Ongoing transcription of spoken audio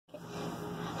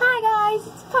guys,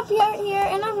 it's Puppy Art here,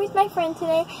 and I'm with my friend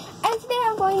today. And today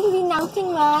I'm going to be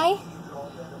announcing my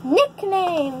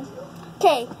nickname.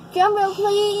 Okay, drum roll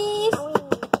please.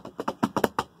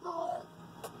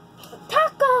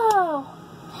 Taco!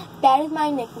 That is my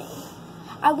nickname.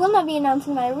 I will not be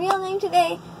announcing my real name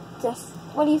today. Just,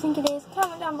 what do you think it is?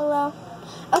 Comment down below.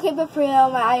 Okay, but for real,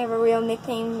 I have a real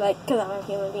nickname, like, because I'm a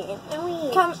human being.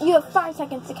 You have 5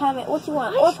 seconds to comment what you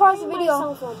want. Or pause the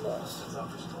video.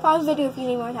 Pause the video if you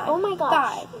need more time. Oh my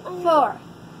gosh. 5, 4,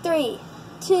 3,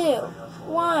 2,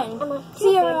 1,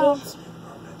 0. I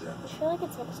feel like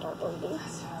it's gonna start bleeding.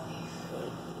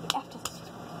 After this.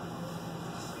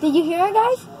 Did you hear her,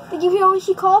 guys? Did you hear what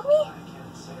she called me?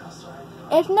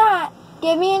 If not,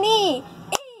 give me an E. E.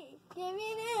 Give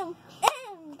me an M.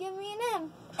 M. Give me an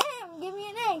M. M. Give me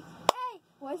an A. A.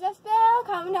 What's that spell?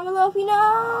 Comment down below if you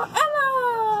know.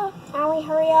 Emma. Allie,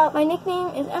 hurry up. My nickname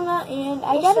is Emma, and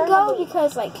I gotta go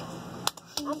because, like,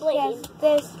 I'm bleeding.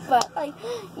 This, but, like,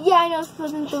 yeah, I know this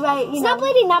wasn't the right, It's not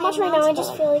bleeding that much right now. I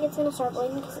just feel like it's gonna start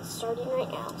bleeding because it's starting right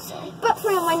now. So. But for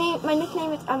real, my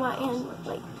nickname is Emma, and,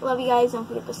 like, love you guys. Don't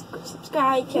forget to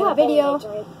subscribe, share the video.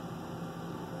 Right?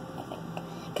 I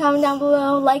think. Comment down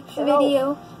below, like the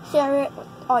video, share it with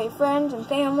all your friends and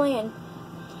family, and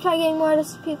try getting more of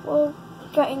these people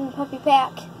getting the puppy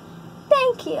pack.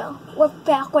 Thank you. Or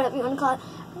pack, whatever you want to call it.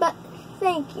 But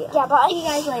thank you. Yeah, bye. See you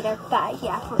guys later. Bye.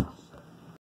 Yeah, for real.